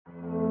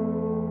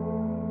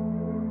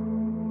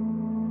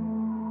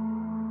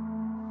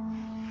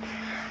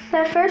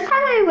The first time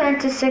I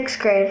went to 6th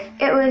grade,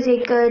 it was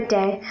a good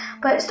day,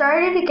 but it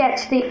started to get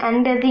to the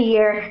end of the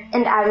year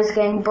and I was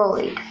getting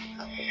bullied.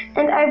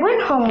 And I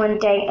went home one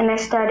day and I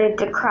started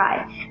to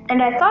cry,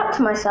 and I thought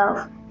to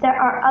myself, there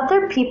are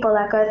other people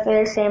that go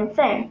through the same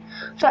thing,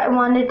 so I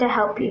wanted to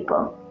help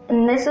people.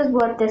 And this is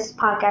what this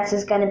podcast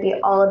is going to be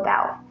all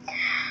about.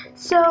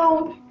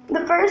 So,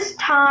 the first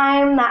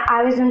time that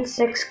I was in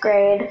 6th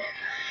grade,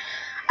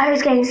 I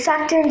was getting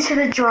sucked into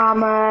the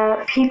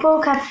drama.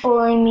 People kept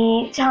bullying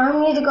me, telling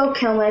me to go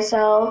kill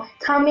myself,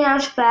 telling me I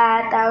was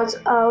fat, that I was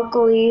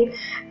ugly,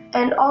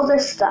 and all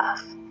this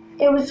stuff.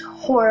 It was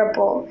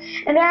horrible,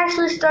 and I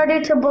actually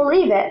started to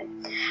believe it.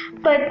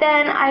 But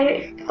then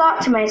I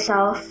thought to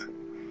myself,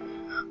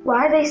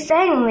 why are they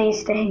saying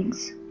these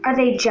things? Are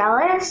they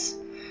jealous?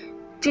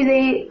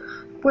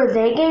 Were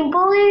they getting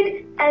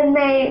bullied and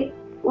they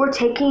were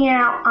taking it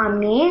out on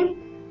me?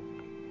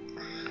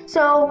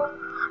 So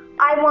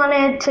I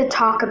wanted to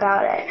talk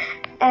about it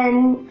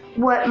and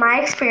what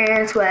my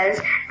experience was,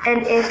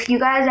 and if you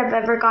guys have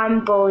ever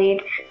gotten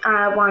bullied,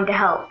 I wanted to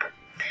help.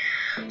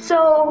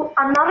 So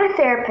I'm not a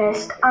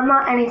therapist. I'm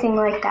not anything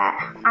like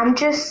that. I'm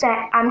just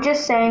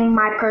saying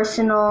my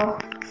personal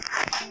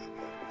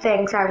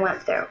things I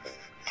went through.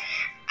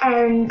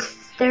 And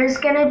there's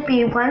gonna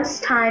be one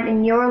time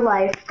in your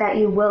life that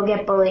you will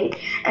get bullied,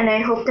 and I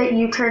hope that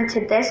you turn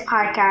to this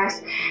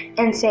podcast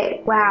and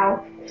say,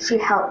 "Wow, she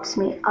helps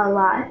me a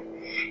lot."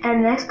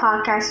 And this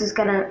podcast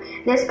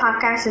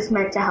is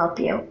meant to help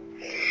you.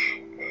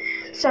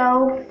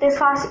 So this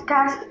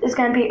podcast is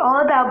going to be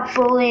all about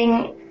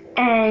bullying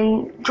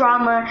and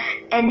drama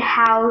and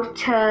how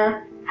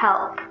to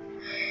help.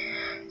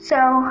 So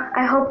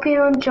I hope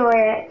you enjoy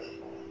it.